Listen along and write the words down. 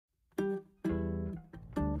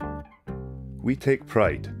We take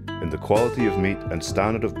pride in the quality of meat and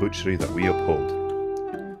standard of butchery that we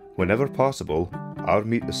uphold. Whenever possible, our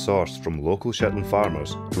meat is sourced from local Shetland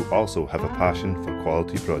farmers who also have a passion for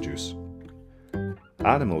quality produce.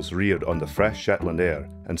 Animals reared on the fresh Shetland air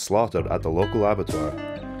and slaughtered at the local abattoir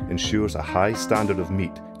ensures a high standard of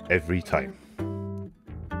meat every time.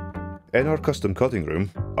 In our custom cutting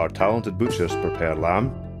room, our talented butchers prepare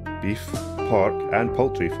lamb, beef, pork and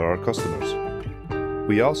poultry for our customers.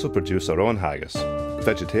 We also produce our own haggis,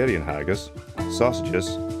 vegetarian haggis,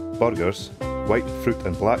 sausages, burgers, white fruit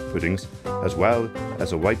and black puddings, as well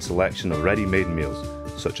as a wide selection of ready-made meals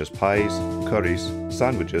such as pies, curries,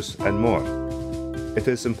 sandwiches and more. It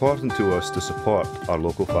is important to us to support our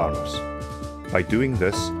local farmers. By doing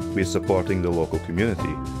this, we are supporting the local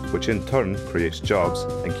community, which in turn creates jobs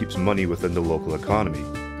and keeps money within the local economy,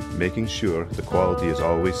 making sure the quality is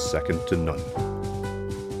always second to none.